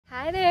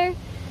Hi there.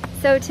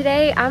 So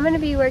today I'm going to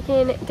be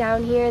working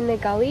down here in the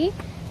gully.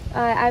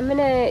 I'm going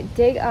to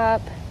dig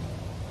up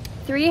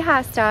 3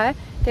 Hosta.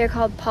 They're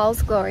called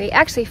Paul's Glory.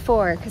 Actually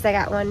 4, because I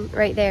got one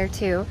right there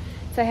too.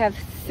 So I have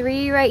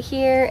 3 right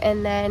here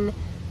and then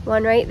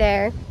 1 right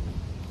there.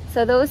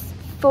 So those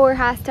 4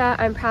 Hosta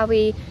I'm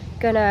probably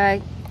going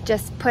to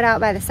just put out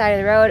by the side of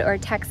the road or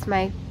text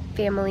my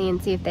family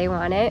and see if they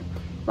want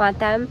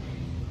them.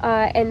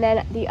 And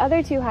then the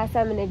other 2 Hosta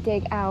I'm going to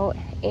dig out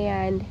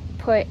and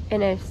put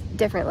in a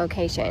different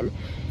location.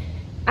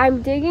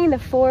 I'm digging the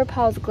 4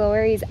 Paul's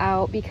Glories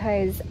out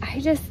because I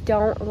just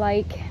don't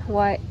like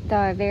what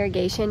the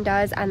variegation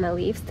does on the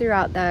leaves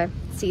throughout the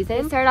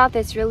season. They start out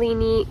this really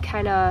neat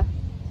kind of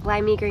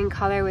limey green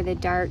color with a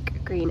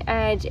dark green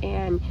edge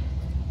and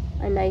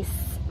a nice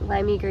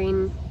limey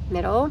green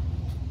middle,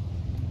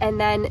 and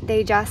then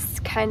they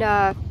just kind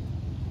of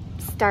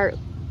start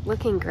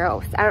looking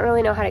gross. I don't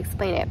really know how to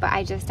explain it, but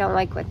I just don't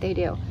like what they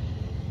do.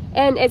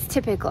 And it's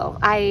typical.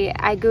 I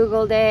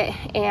googled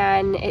it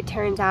and it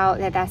turns out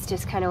that that's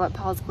just kind of what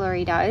Paul's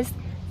Glory does.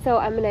 So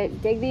I'm gonna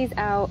dig these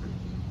out.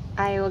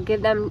 I will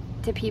give them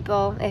to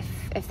people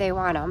if they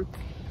want them.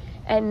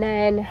 And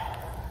then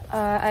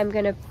I'm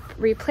gonna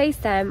replace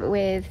them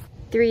with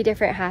 3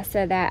 different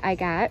Hosta that I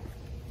got.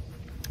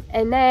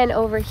 And then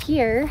over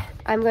here,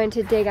 I'm going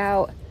to dig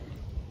out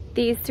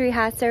these 3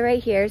 Hosta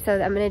right here.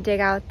 So I'm gonna dig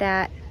out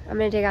that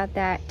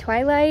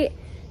Twilight,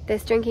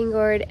 this Drinking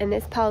Gourd, and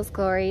this Paul's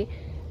Glory.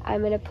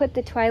 I'm going to put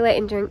the Twilight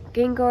and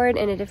Drinking Gourd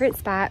in a different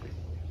spot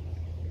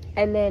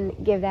and then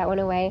give that one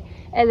away.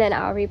 And then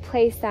I'll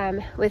replace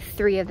them with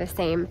 3 of the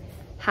same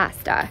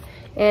Hosta.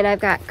 And I've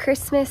got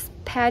Christmas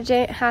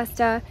Pageant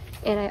Hosta,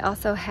 and I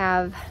also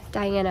have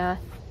Diana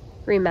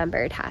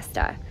Remembered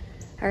Hosta.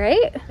 All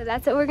right, so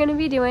that's what we're going to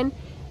be doing.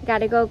 I got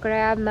to go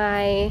grab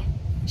my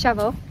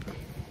shovel.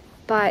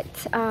 But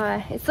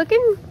it's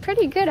looking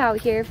pretty good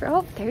out here.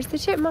 Oh, there's the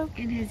chipmunk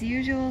in his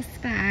usual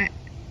spot.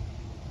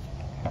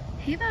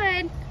 Hey,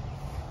 bud.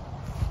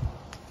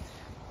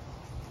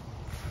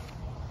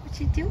 What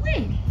you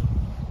doing?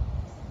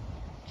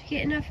 Did you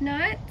get enough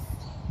nuts?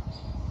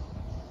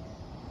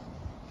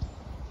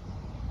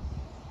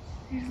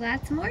 There's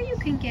lots more you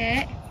can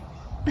get.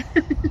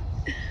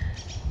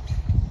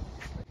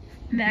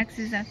 Max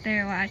is up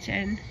there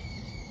watching.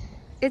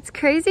 It's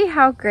crazy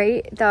how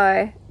great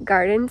the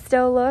garden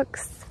still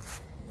looks.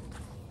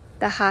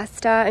 The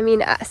Hosta, I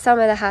mean, some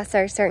of the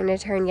Hosta are starting to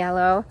turn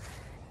yellow,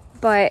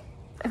 but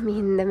I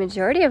mean, the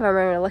majority of them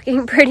are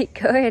looking pretty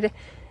good.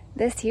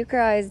 This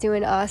heuchera is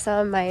doing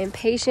awesome. My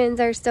impatiens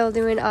are still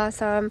doing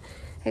awesome.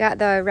 I got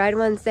the red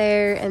ones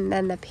there and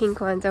then the pink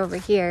ones over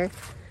here.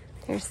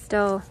 They're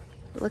still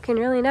looking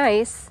really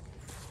nice.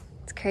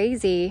 It's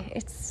crazy.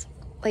 It's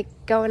like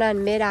going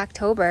on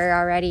mid-October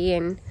already,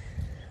 and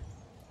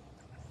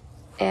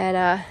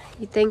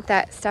you'd think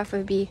that stuff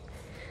would be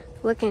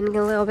looking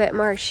a little bit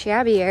more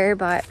shabbier,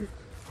 but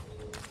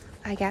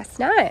I guess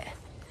not.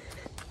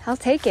 I'll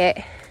take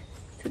it.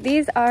 So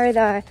these are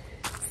the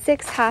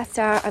 6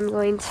 Hosta I'm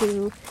going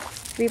to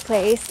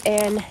replace,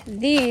 and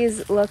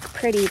these look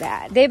pretty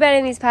bad. They've been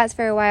in these pots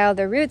for a while.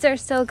 The roots are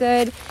still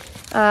good.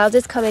 I'll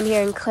just come in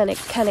here and kind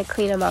of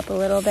clean them up a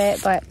little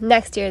bit, but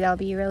next year they'll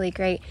be really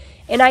great.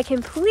 And I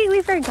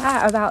completely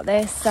forgot about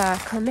this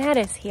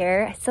clematis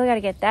here. I still got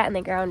to get that in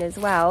the ground as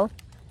well.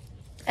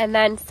 And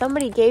then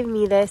somebody gave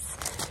me this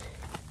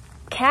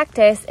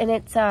cactus, and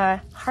it's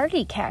a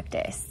hardy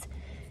cactus.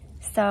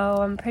 So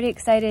I'm pretty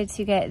excited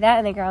to get that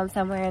in the ground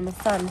somewhere in the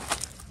sun.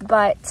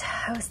 But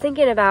I was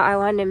thinking about, I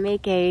wanted to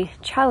make a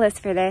trellis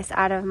for this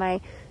out of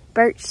my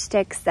birch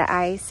sticks that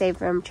I saved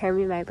from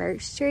trimming my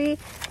birch tree.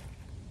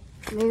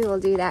 Maybe we'll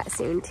do that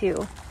soon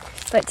too.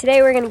 But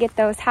today we're going to get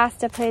those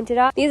Hosta planted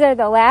up. These are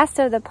the last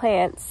of the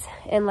plants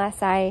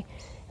unless I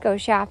go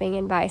shopping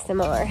and buy some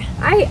more.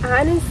 I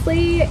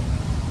honestly,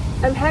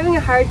 I'm having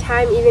a hard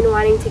time even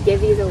wanting to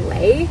give these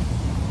away,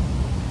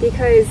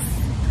 because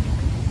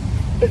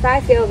if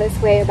I feel this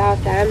way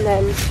about them,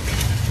 then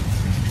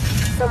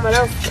someone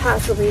else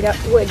possibly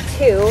would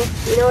too.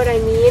 You know what I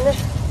mean?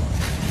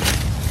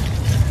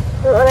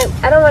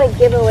 I don't want to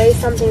give away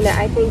something that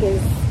I think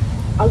is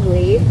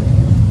ugly.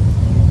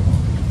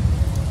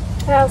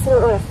 I also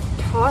don't want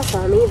to toss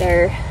them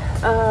either.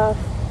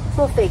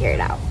 We'll figure it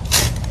out.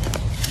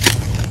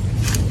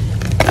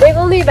 They've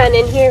only been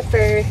in here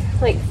for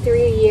like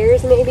 3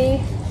 years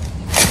maybe.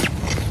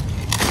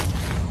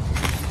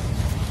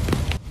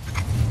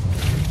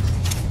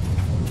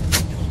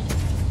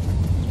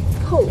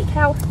 Holy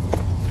cow.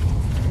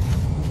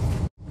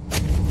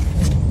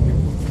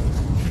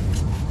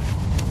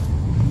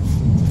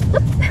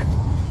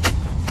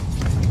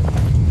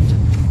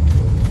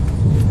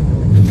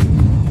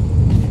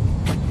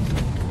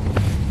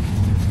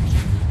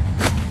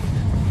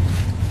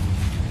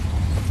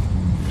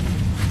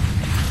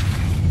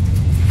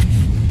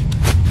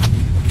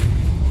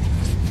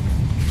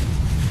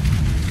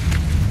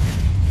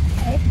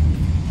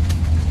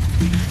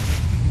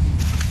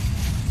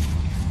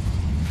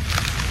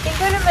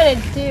 What I'm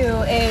gonna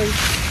do is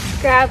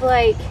grab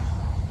like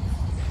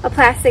a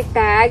plastic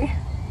bag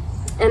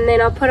and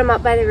then I'll put them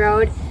up by the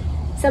road.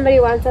 If somebody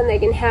wants them, they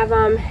can have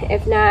them.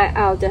 If not,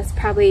 I'll just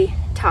probably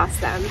toss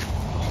them.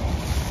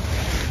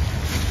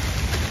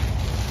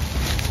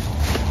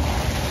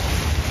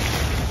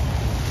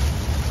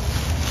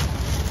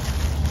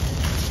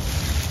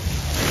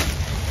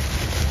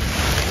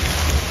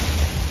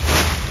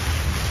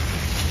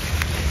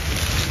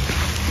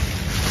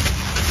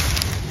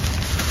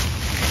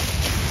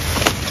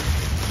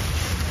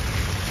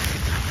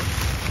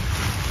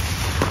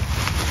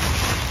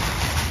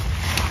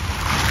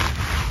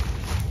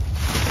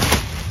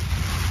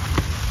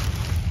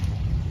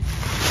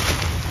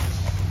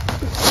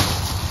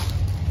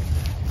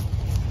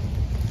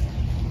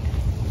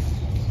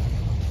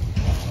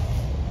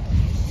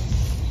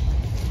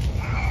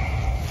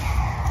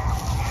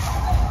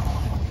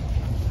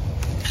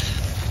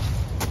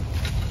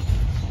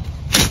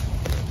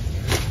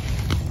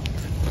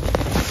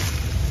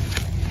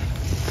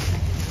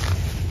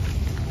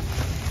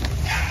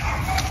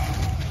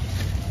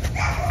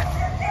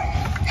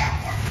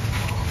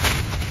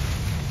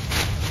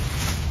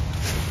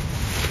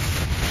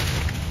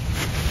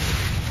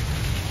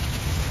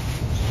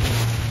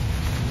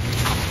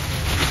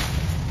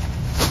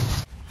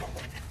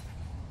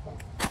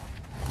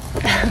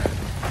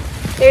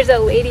 There's a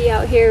lady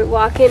out here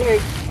walking her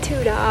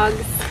 2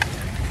 dogs,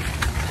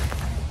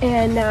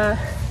 and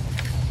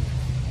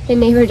the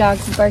neighbor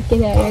dog's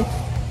barking at her.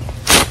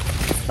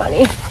 It's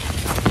funny.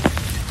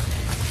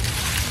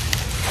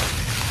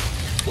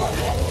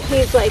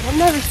 He's like, I've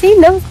never seen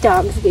those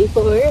dogs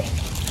before.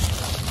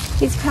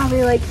 He's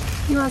probably like,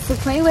 he wants to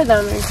play with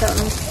them or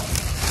something.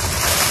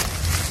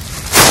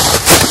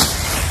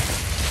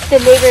 The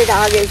neighbor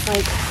dog is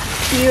like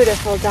a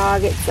beautiful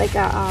dog. It's like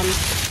a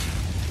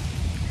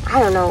I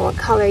don't know what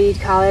color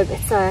you'd call it, but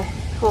it's a,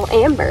 well,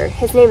 Amber.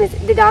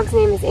 The dog's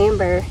name is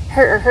Amber.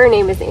 Her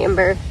name is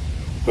Amber.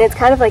 And it's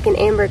kind of like an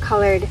amber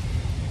colored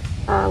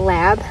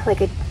lab, like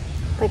a,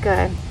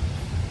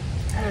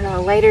 I don't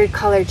know, lighter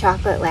colored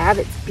chocolate lab.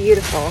 It's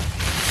beautiful.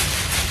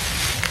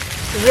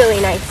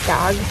 Really nice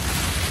dog.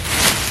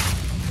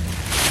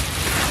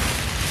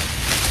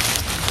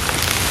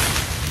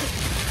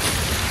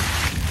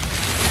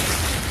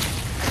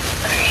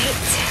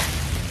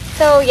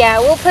 So yeah,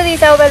 we'll put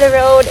these out by the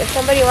road. If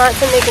somebody wants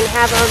them, they can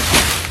have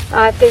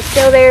them. If they're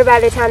still there by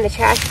the time the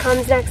trash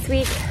comes next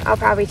week, I'll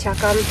probably chuck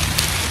them.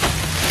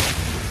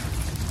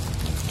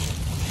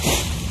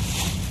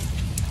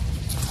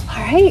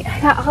 Alright,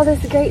 I got all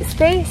this great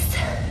space.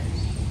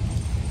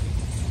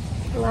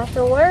 Lots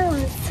of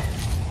worms.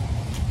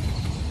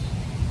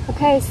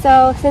 Okay,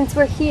 so since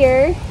we're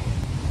here,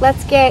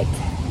 let's get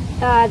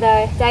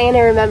the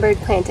Diana Remembered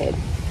planted.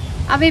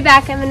 I'll be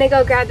back. I'm gonna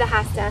go grab the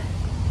hosta.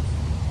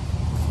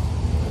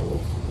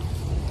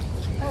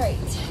 Alright.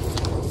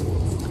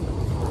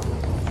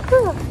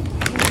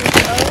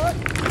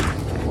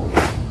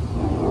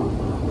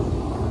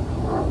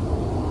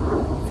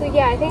 So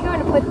yeah, I think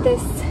I'm gonna put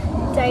this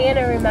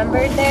Diana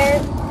Remembered there.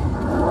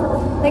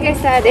 Like I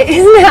said, it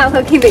is not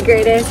looking the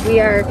greatest. We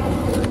are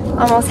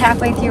almost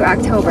halfway through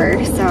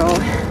October, so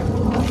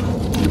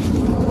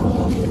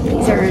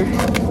these are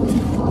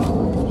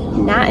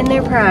not in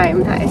their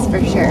prime, that is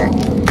for sure.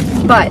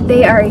 But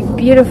they are a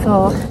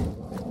beautiful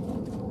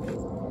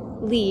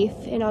leaf,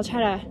 and I'll try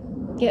to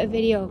get a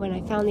video when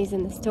I found these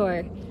in the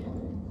store.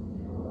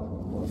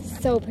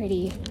 So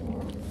pretty.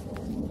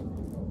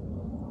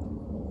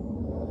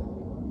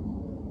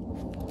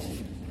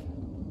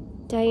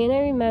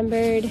 Diana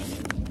Remembered.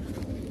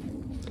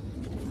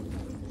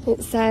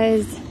 It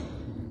says,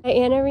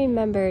 Diana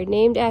Remembered,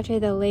 named after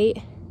the late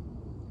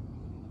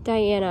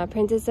Diana,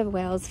 Princess of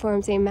Wales,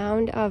 forms a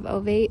mound of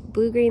ovate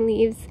blue-green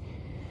leaves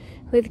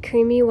with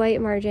creamy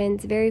white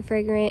margins, very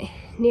fragrant.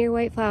 Near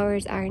white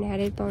flowers are an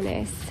added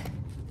bonus.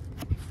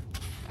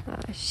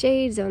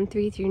 Shade, zone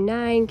 3 through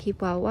 9,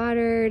 keep well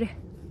watered.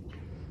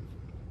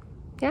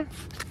 Yeah,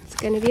 it's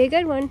gonna be a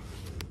good one.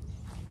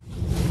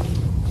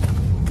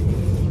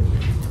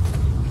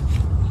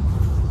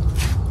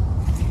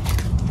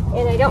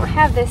 And I don't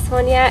have this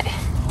one yet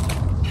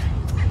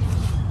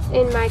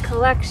in my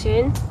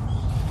collection.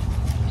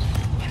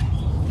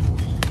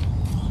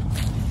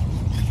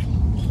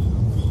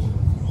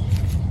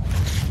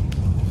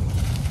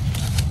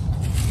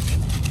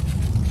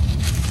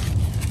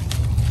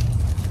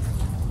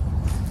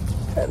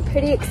 I'm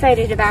pretty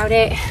excited about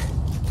it.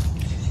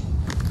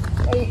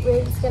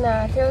 We're just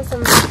gonna throw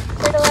some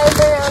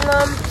fertilizer on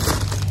them.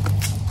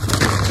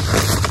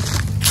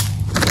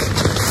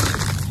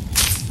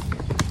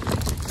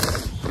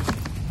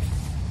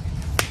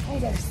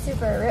 These are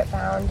super rip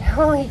bound.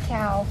 Holy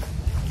cow.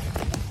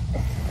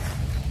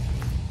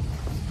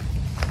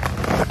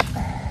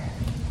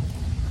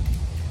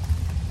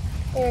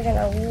 They're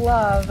gonna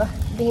love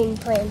being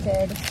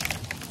planted.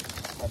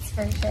 That's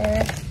for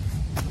sure.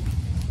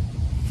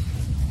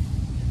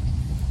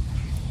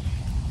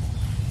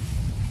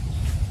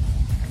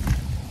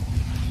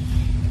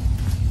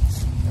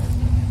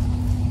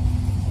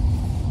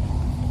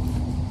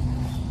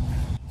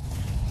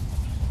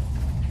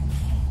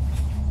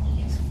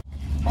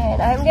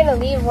 I'm gonna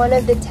leave one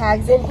of the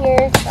tags in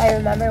here so I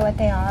remember what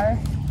they are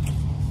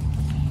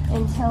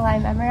until I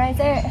memorize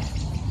it.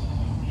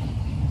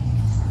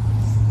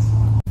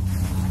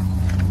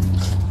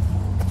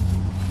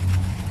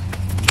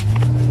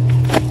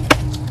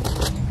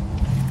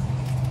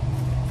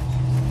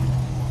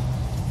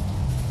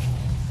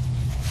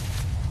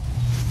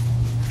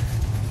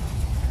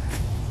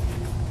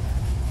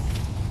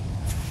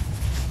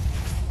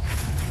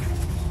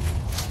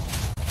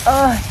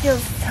 Oh, it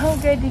feels so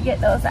good to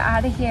get those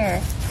out of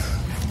here.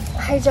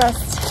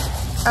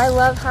 I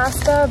love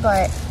Hosta,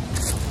 but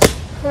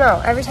I don't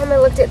know, every time I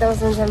looked at those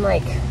ones, I'm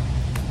like,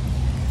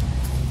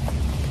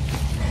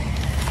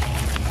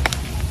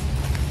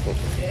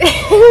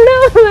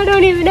 I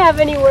don't even have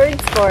any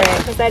words for it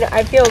because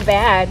I feel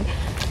bad,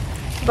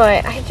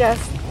 but I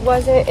just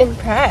wasn't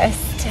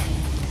impressed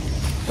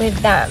with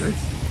them.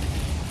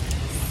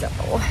 So,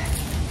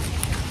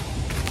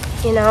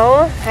 you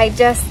know, I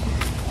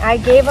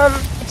gave them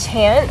a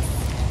chance.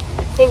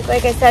 I think,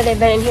 like I said, they've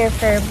been in here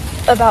for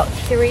about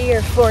 3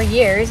 or 4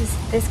 years.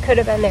 This could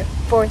have been their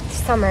 4th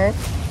summer,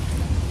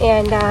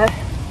 and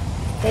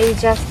they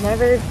just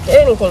never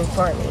did anything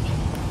for me.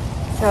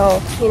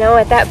 So, you know,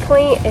 at that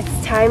point,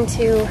 it's time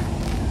to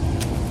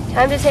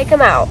take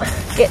them out,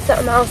 get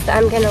something else that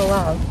I'm gonna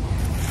love.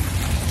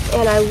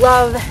 And I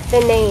love the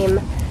name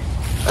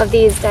of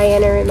these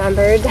Diana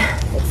Remembered.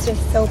 It's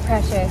just so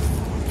precious.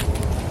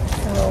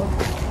 So,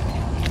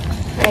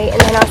 right,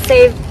 and then I'll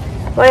save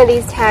one of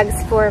these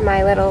tags for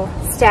my little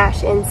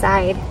stash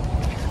inside.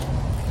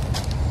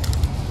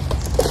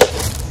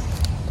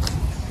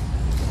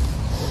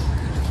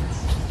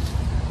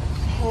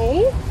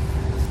 Okay,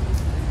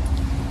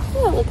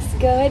 that looks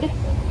good.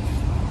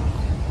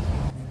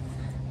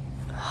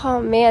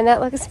 Oh man,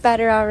 that looks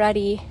better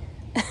already.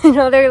 You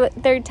know,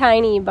 they're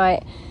tiny,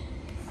 but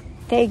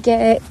they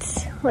get,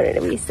 what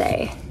did we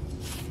say?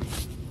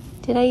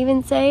 Did I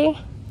even say?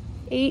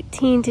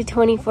 18 to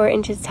 24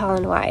 inches tall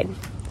and wide.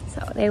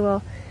 So they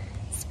will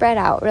spread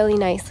out really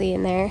nicely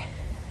in there.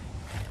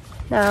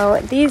 Now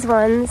these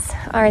ones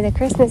are the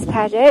Christmas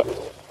pageant,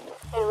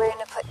 and we're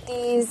gonna put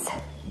these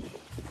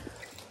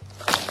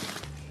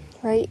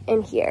right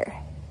in here.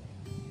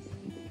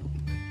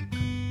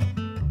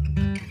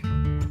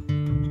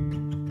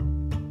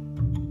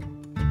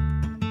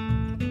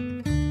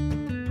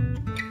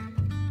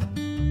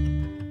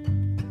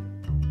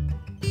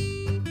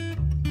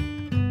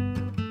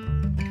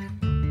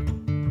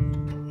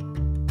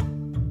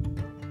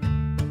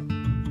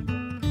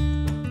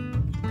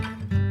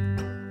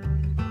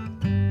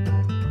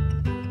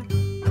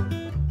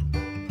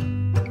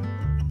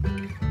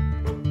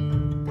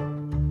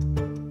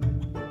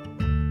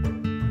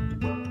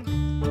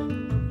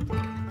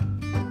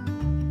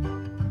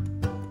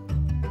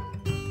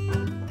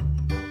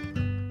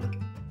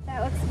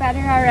 Better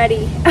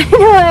already. I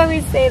know I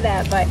always say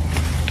that, but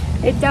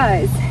it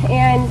does,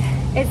 and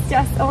it's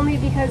just only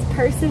because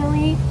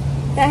personally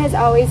that has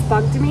always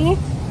bugged me.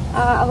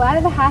 A lot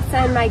of the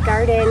hosta in my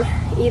garden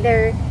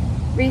either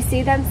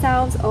reseed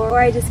themselves or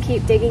I just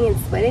keep digging and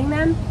splitting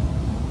them,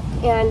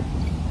 and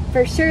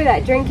for sure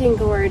that drinking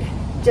gourd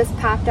just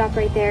popped up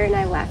right there and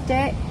I left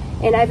it,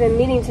 and I've been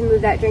meaning to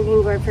move that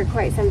drinking gourd for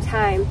quite some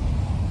time,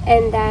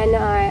 and then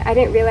I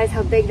didn't realize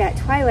how big that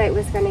twilight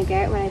was going to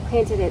get when I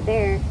planted it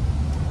there.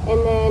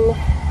 And then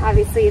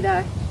obviously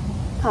the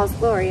Paul's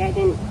Glory, I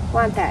didn't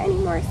want that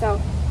anymore. So,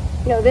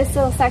 you know, this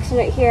little section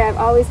right here, I've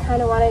always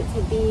kind of wanted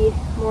to be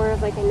more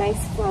of like a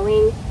nice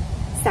flowing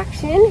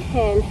section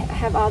and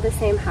have all the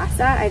same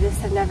hosta. I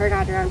just have never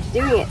got around to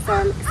doing it. So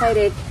I'm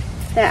excited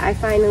that I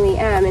finally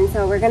am. And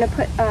so we're gonna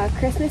put a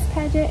Christmas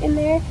pageant in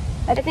there.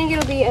 I think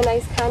it'll be a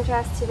nice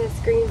contrast to this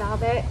green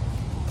velvet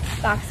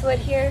boxwood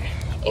here.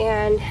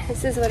 And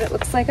this is what it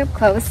looks like up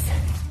close.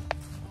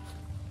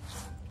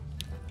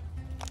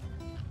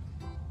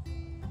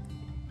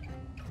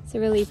 It's a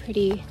really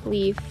pretty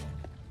leaf.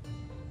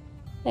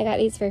 I got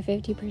these for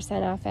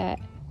 50% off at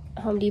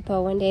Home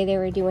Depot. One day they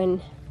were doing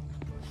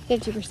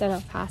 50%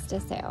 off hosta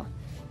sale.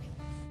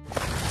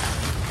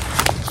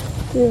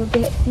 We'll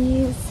get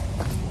these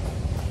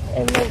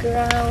in the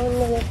ground.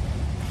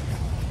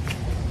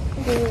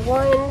 We'll do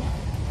one.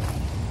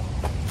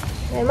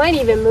 I might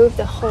even move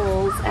the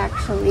holes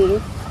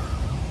actually.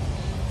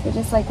 So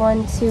just like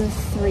 1, 2,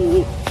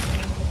 3.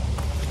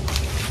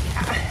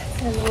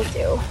 That's what we'll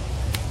do.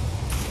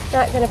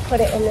 Not gonna put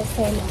it in the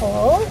same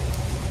hole.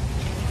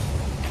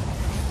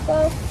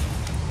 Well,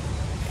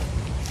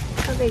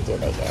 how big do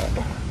they get?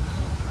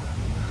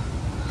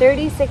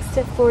 36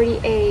 to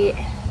 48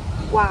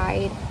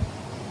 wide.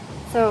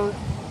 So,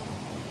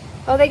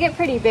 oh, they get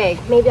pretty big.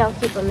 Maybe I'll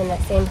keep them in the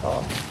same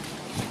hole.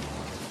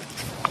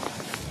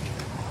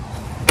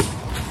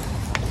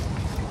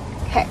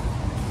 Okay.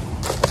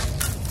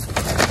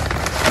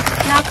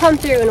 And I'll come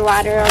through and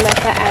water them at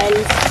the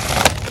end.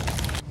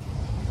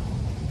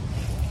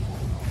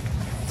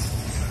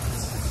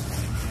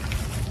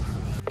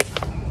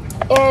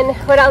 And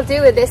what I'll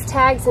do with this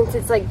tag, since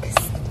it's like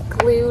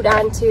glued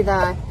onto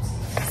the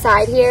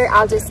side here,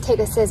 I'll just take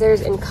a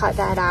scissors and cut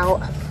that out.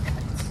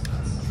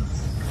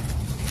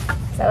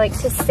 So I like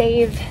to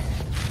save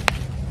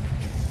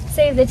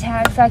the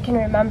tags so I can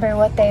remember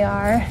what they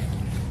are.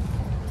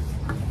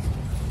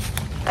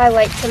 I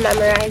like to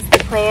memorize the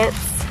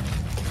plants.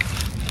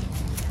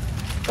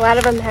 A lot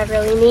of them have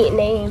really neat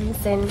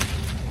names, and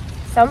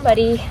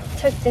somebody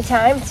took the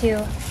time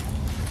to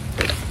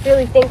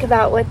really think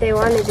about what they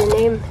wanted to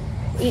name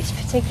each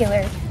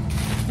particular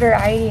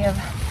variety of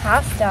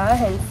hosta,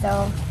 and so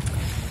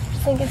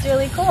I think it's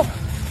really cool.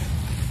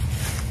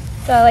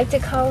 So I like to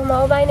call them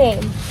all by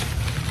name.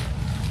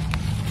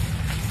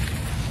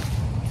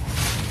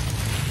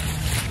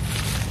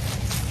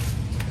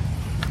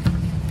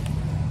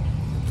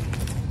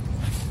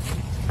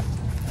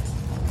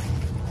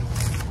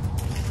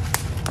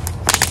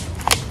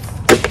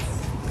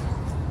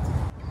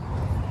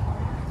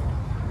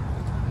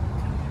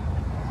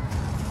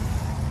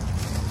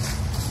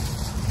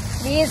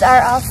 These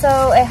are also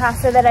a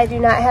hosta that I do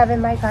not have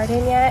in my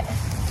garden yet,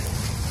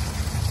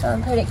 so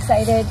I'm pretty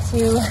excited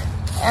to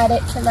add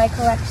it to my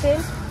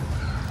collection.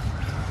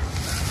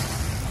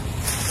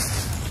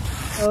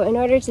 So in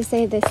order to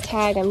save this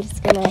tag, I'm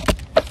just gonna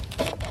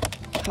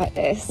cut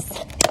this.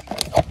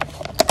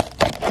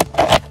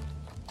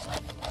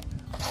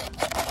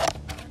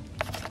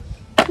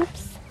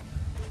 Oops.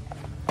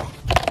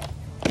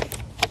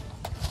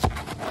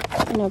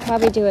 And I'll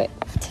probably do it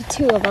to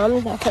 2 of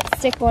them. I'll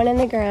stick one in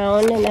the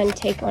ground and then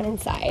take one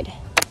inside.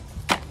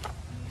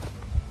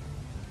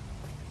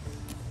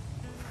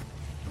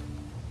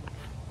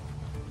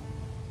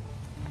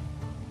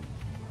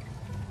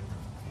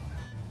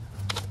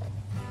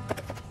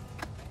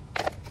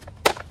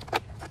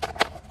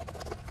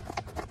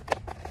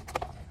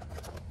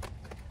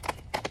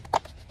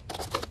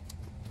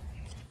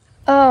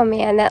 Oh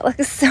man, that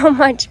looks so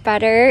much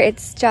better.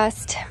 It's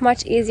just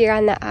much easier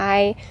on the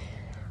eye,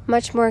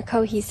 much more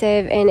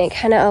cohesive, and it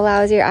kind of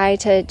allows your eye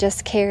to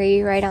just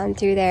carry right on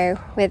through there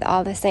with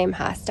all the same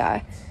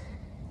hosta.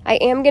 I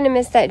am going to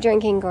miss that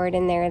drinking gourd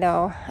in there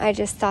though. I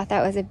just thought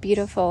that was a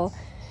beautiful,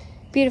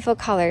 beautiful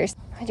color.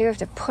 I do have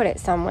to put it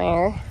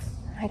somewhere.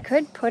 I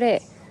could put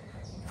it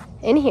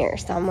in here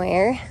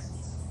somewhere.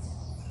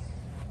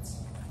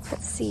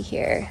 Let's see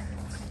here.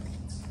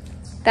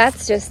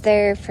 That's just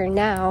there for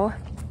now.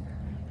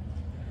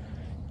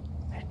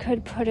 I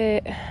could put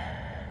it...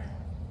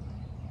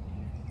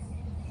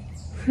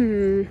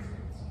 I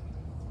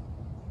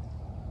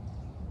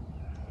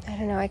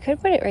don't know, I could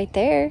put it right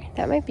there.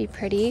 That might be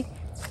pretty.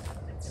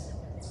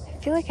 I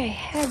feel like I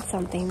had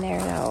something there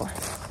though.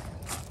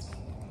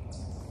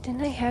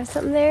 Didn't I have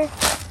something there?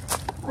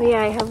 Oh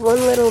yeah, I have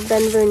one little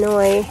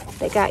Benvernoy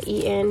that got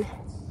eaten.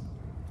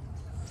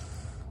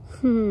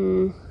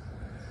 And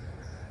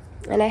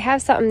I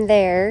have something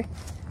there.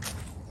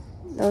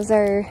 Those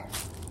are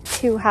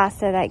 2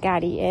 hosta that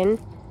got eaten.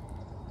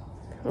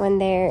 One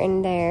there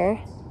and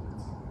there.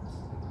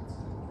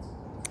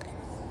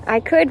 I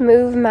could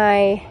move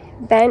my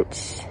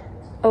bench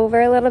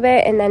over a little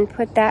bit and then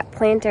put that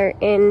planter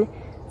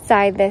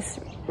inside this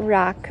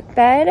rock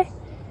bed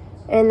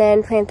and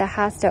then plant the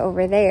hosta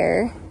over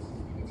there.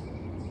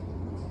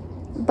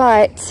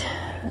 But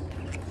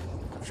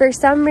for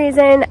some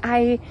reason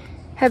I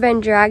have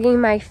been dragging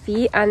my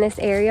feet on this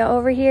area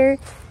over here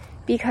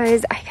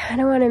because I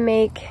kind of want to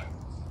make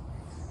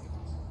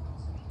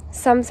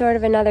some sort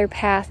of another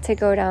path to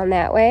go down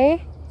that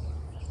way.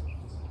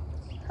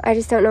 I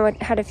just don't know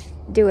how to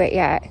do it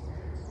yet.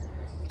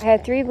 I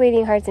had 3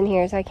 bleeding hearts in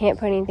here, so I can't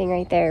put anything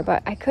right there,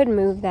 but I could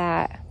move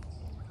that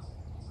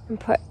and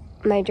put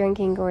my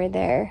drinking gourd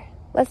there.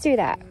 Let's do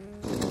that.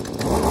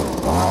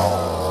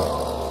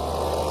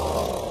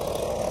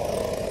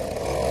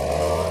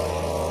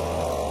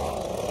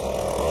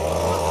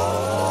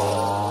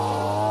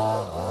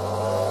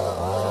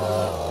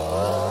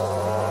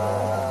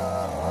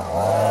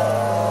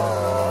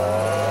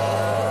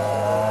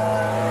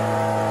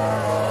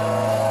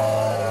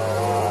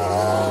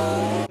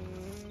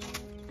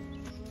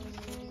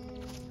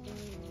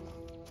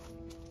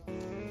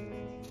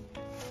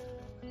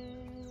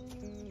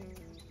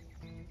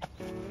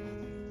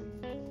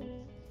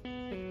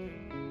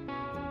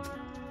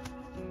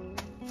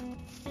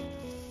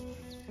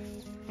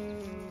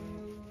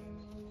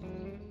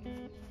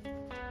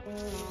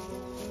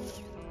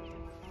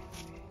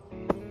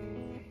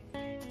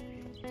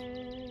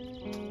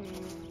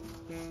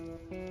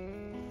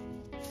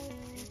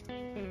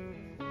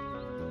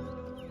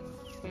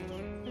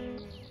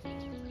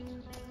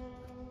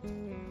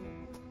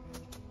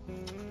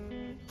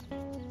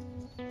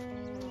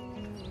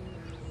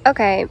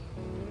 Okay,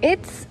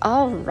 it's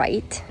all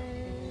right.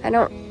 I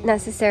don't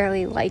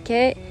necessarily like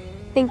it.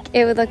 I think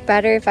it would look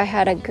better if I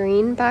had a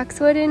green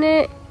boxwood in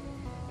it.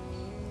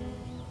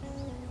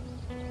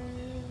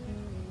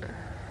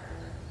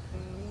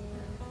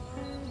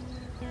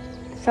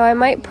 So I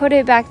might put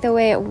it back the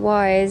way it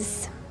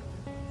was,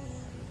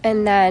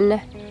 and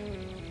then,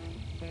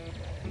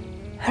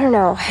 I don't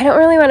know, I don't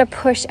really want to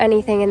push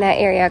anything in that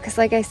area because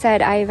like I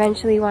said, I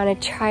eventually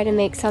want to try to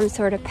make some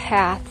sort of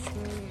path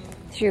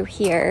through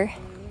here.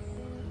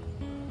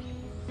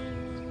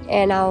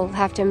 And I'll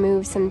have to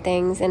move some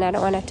things, and I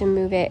don't want to have to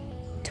move it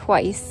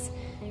twice.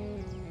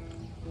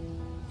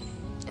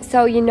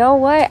 So you know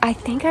what? I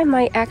think I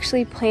might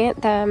actually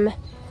plant them,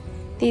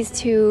 these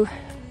two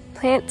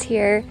plants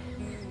here,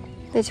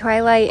 the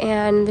Twilight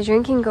and the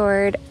Drinking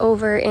Gourd,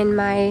 over in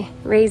my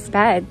raised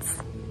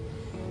beds.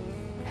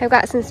 I've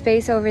got some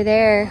space over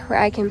there where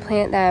I can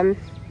plant them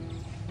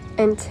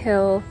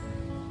until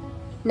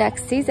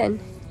next season.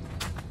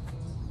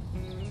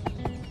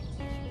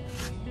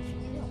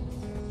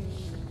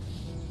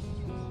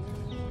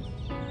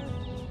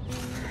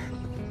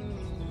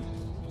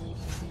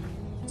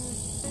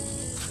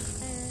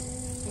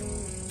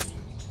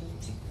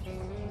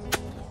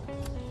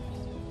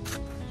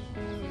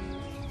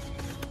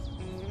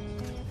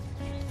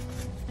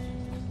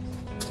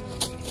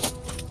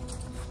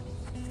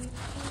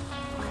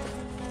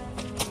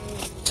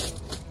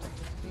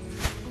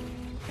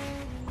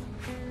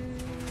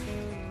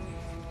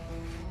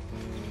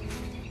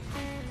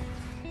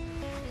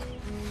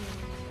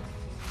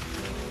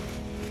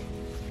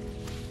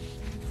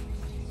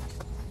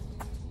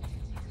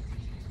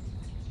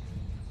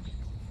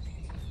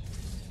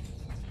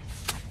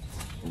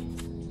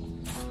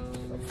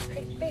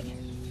 Big.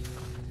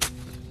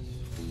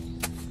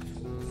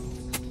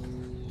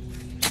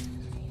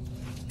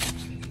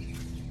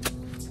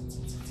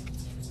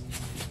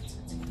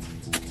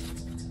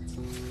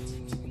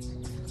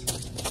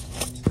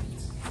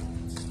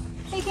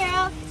 Hey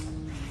Carol.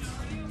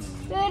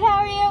 Good, how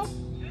are you?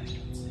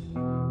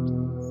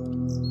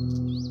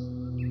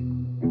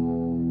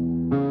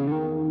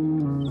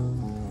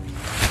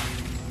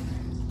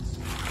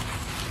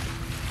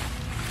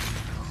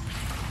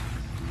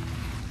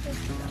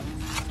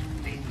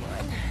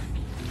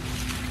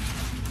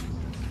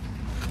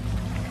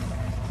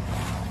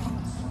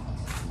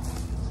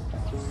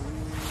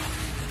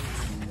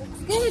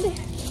 Good.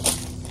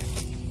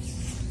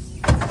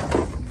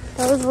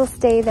 Those will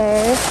stay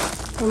there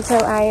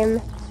until I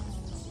am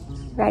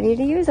ready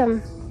to use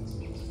them.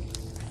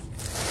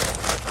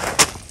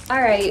 All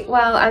right,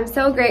 well, I'm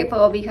so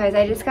grateful because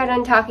I just got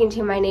done talking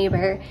to my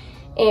neighbor,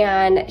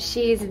 and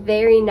she's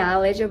very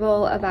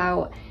knowledgeable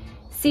about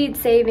seed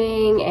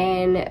saving,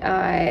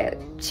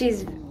 and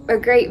she's a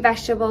great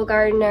vegetable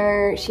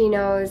gardener. She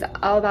knows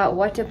all about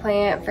what to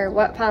plant for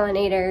what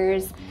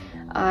pollinators.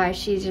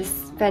 She's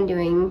just been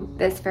doing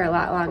this for a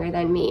lot longer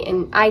than me,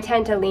 and I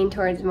tend to lean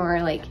towards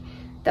more like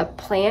the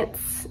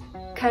plants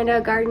kind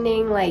of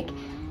gardening, like,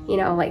 you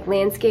know, like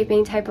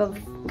landscaping type of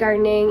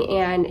gardening,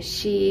 and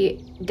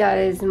she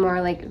does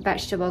more like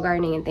vegetable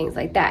gardening and things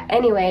like that.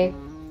 Anyway,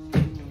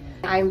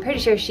 I'm pretty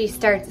sure she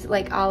starts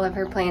like all of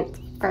her plants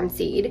from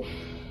seed.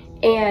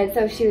 And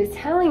so she was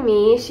telling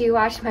me she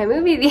watched my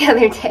movie the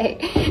other day,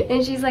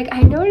 and she's like,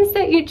 I noticed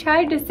that you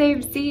tried to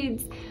save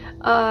seeds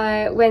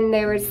when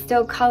there was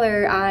still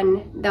color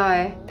on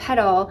the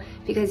petal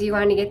because you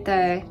wanted to get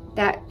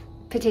that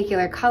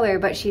particular color,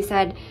 but she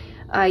said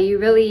you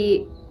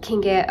really can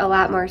get a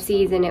lot more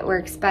seeds, and it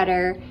works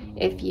better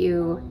if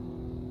you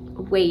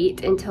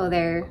wait until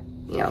they're,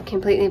 you know,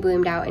 completely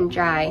bloomed out and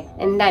dry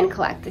and then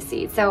collect the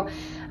seeds. So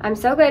I'm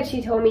so glad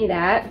she told me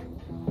that.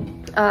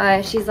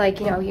 She's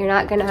like, you know, you're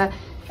not gonna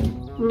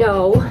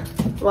know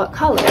what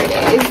color it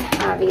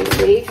is,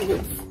 obviously, because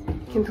it's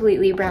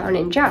completely brown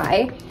and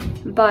dry,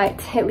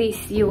 but at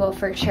least you will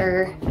for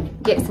sure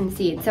get some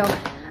seeds. So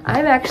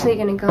I'm actually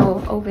gonna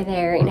go over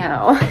there right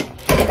now,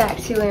 back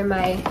to where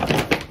my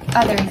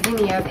other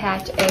zinnia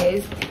patch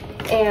is,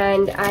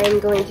 and I'm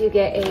going to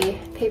get a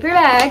paper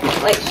bag,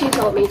 like she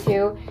told me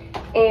to,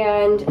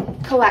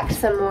 and collect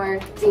some more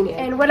zinnia.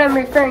 And what I'm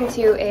referring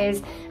to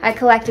is I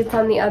collected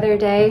some the other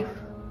day,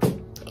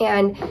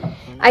 and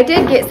I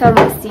did get some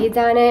with seeds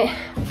on it,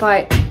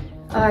 but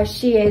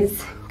she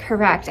is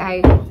correct.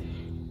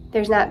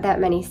 There's not that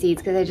many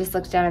seeds because I just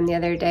looked at them the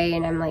other day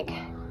and I'm like,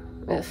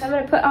 ugh. So I'm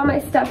gonna put all my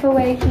stuff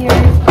away here,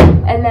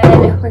 and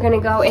then we're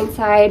gonna go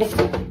inside,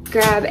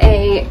 grab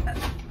a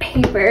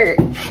paper.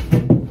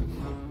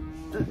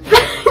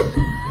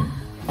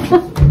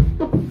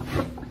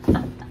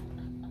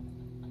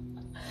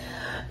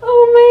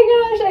 Oh my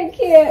gosh, I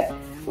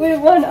can't with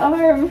one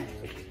arm.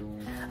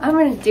 I'm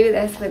gonna do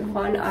this with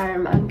one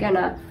arm. I'm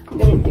gonna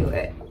do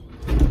it.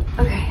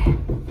 Okay.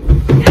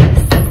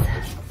 Yes.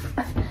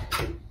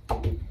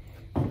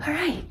 All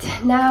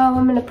right, now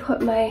I'm gonna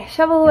put my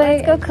shovel away.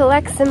 Let's go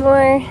collect some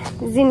more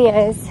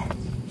zinnias.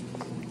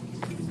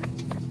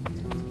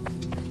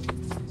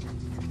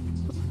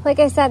 Like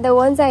I said, the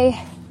ones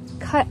I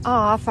cut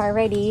off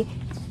already,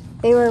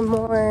 they were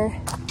more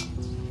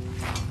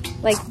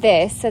like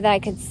this so that I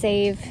could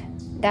save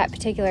that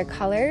particular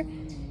color.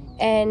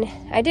 And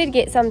I did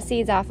get some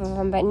seeds off of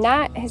them, but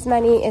not as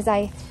many as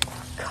I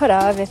could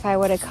have if I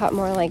would have cut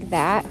more like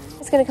that. I'm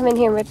just gonna come in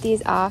here and rip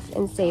these off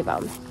and save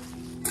them.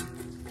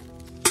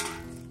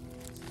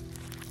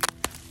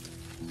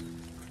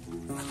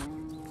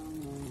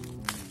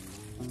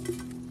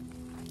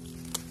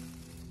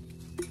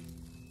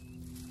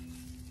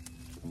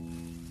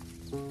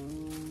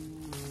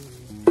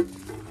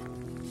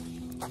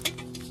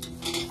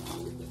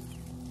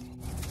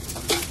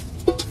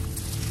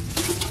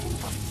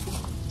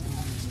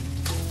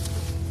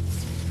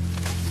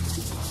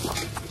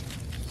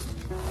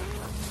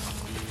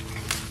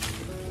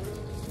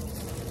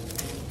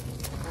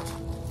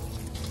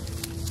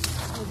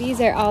 These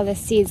are all the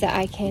seeds that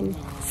I can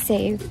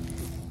save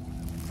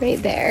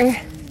right there.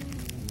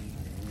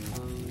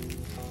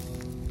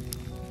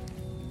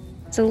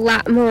 It's a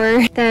lot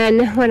more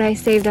than when I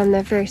saved them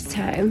the first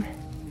time.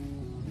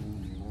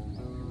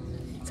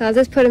 So I'll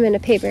just put them in a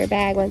paper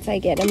bag once I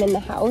get them in the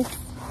house.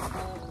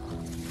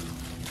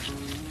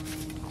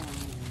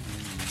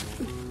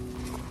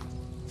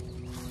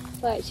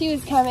 But she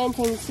was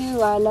commenting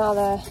too on all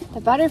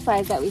the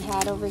butterflies that we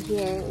had over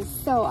here. It was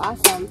so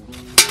awesome.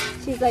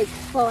 She's like,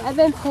 well, I've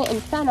been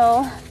planting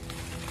fennel.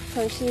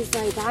 So she's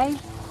like,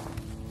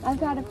 I've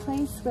got a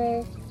place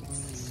where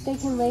they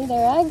can lay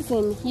their eggs,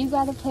 and you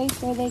got a place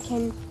where they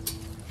can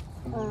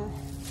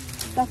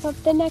suck up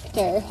the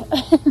nectar.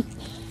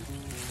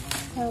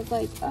 I was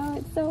like, oh,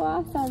 it's so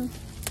awesome.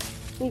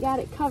 We got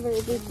it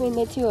covered between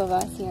the two of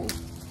us here.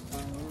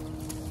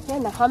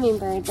 And the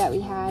hummingbirds that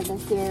we had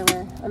this year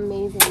were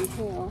amazing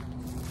too.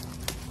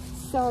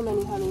 So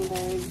many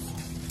hummingbirds.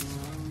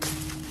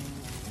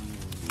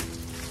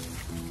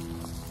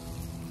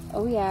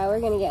 Oh yeah, we're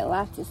gonna get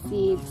lots of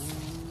seeds.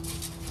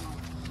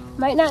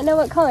 Might not know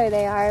what color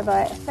they are,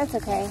 but that's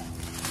okay.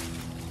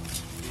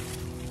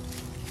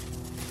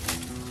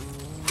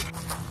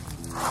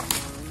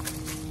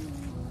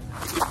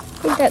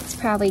 I think that's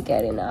probably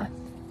good enough.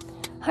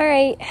 All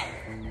right.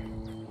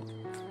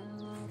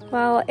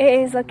 Well,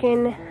 it is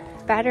looking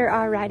better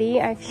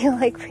already. I feel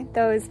like with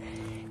those,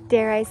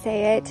 dare I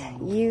say it,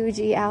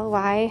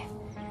 UGLY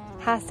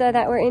Hosta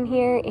that were in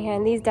here,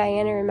 and these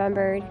Diana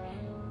remembered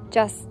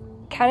just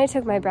kind of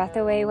took my breath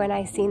away when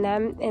I seen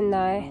them in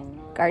the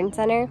garden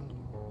center,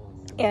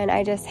 and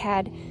I just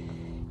had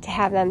to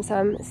have them. So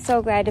I'm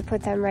so glad to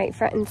put them right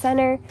front and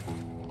center.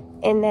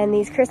 And then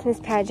these Christmas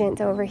pageants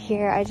over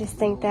here, I just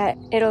think that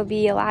it'll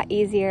be a lot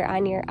easier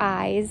on your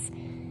eyes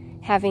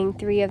having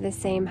 3 of the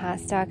same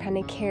hosta kind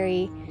of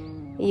carry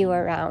you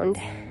around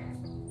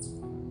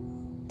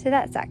to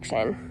that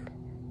section.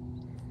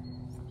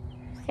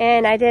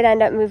 And I did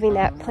end up moving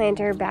that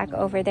planter back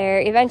over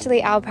there.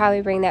 Eventually I'll probably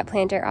bring that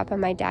planter up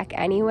on my deck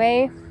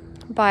anyway,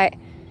 but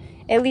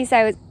at least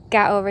I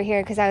got over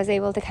here because I was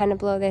able to kind of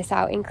blow this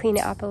out and clean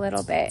it up a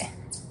little bit.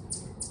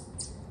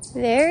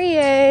 There he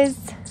is,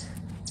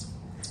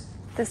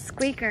 the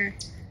squeaker.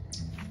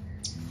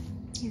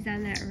 He's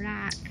on that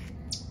rock.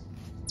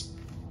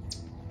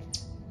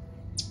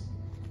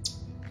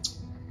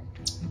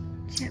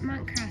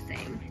 Chipmunk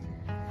Crossing.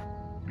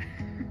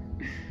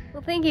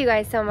 Well, thank you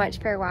guys so much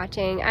for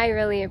watching. I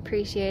really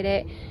appreciate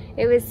it.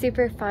 It was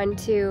super fun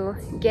to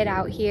get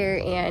out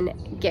here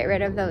and get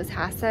rid of those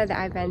hosta that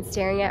I've been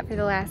staring at for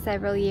the last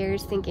several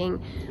years, thinking,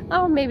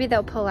 oh, maybe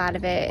they'll pull out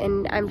of it.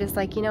 And I'm just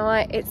like, you know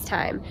what? It's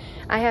time.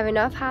 I have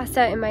enough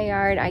hosta in my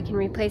yard. I can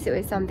replace it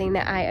with something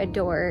that I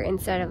adore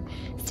instead of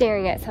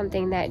staring at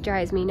something that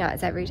drives me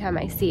nuts every time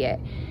I see it.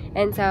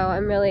 And so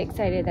I'm really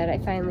excited that I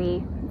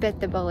finally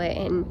bit the bullet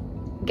and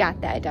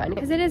got that done,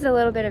 because it is a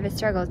little bit of a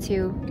struggle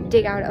to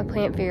dig out a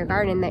plant for your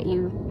garden that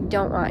you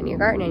don't want in your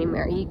garden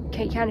anymore. You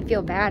kind of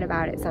feel bad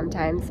about it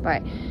sometimes,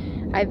 but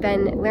I've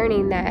been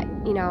learning that,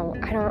 you know,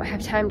 I don't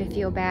have time to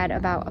feel bad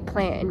about a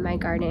plant in my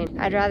garden.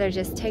 I'd rather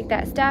just take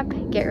that step,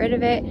 get rid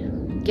of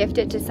it, gift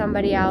it to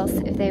somebody else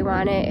if they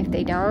want it. If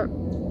they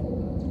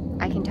don't,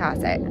 I can toss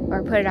it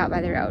or put it out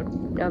by the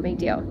road. No big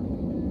deal.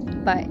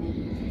 But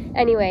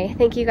anyway,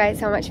 thank you guys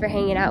so much for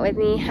hanging out with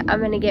me. I'm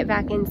gonna get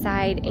back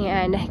inside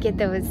and get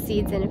those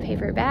seeds in a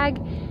paper bag,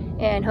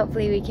 and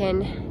hopefully we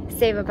can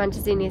save a bunch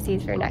of zinnia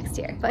seeds for next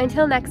year. But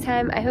until next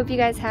time, I hope you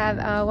guys have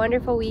a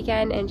wonderful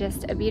weekend and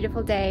just a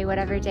beautiful day,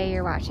 whatever day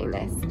you're watching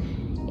this.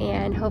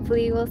 And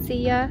hopefully we'll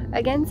see you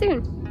again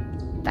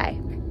soon. Bye.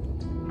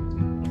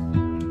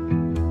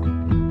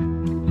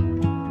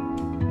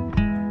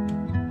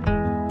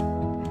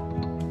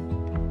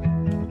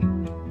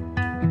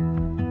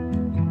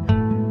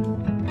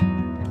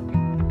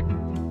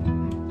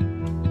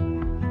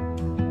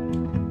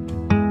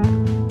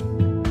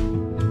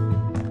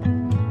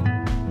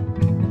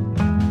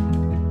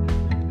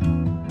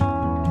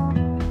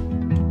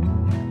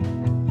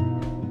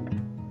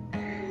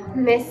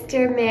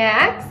 Mr.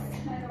 Max,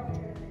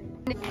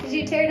 did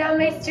you tear down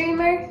my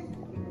streamer?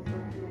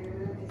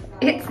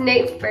 It's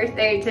Nate's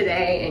birthday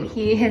today and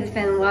he has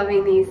been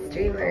loving these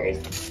streamers.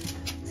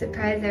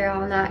 Surprised they're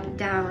all knocked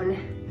down.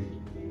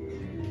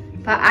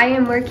 But I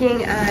am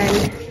working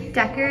on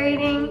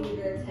decorating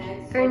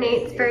for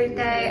Nate's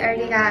birthday. I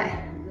already got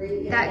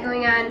that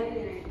going on.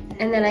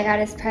 And then I got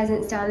his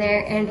presents down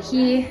there, and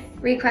he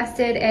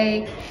requested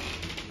a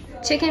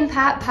chicken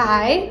pot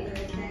pie.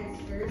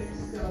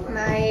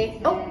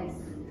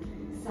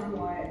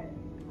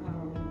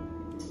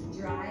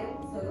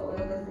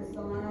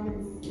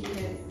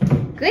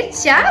 Good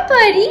job,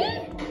 buddy.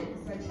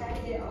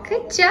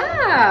 Good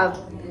job.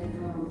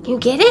 You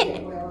get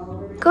it?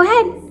 Go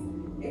ahead.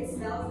 It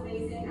smells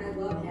amazing. I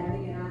love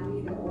having it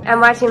on me. I'm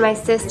watching my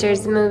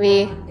sister's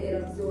movie.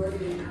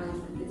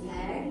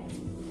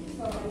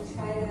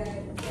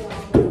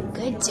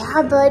 Good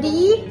job,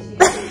 buddy.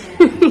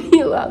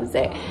 He loves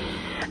it.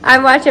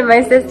 I'm watching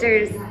my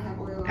sister's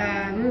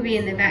movie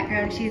in the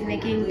background. She's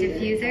making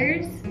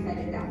diffusers.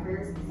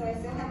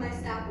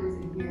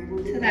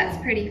 that's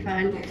pretty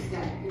fun.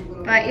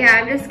 But yeah,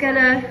 I'm just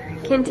gonna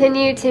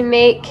continue to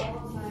make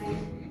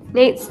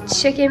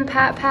Nate's chicken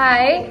pot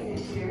pie.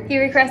 He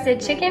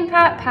requested chicken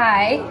pot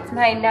pie. It's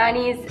my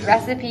nanny's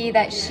recipe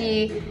that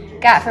she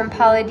got from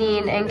Paula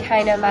Deen and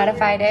kind of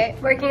modified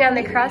it. Working on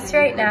the crust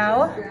right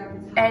now.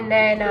 And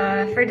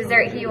then for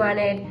dessert, he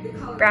wanted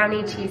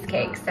brownie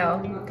cheesecake. So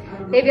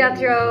maybe I'll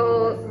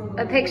throw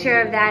a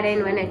picture of that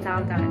in when it's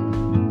all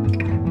done.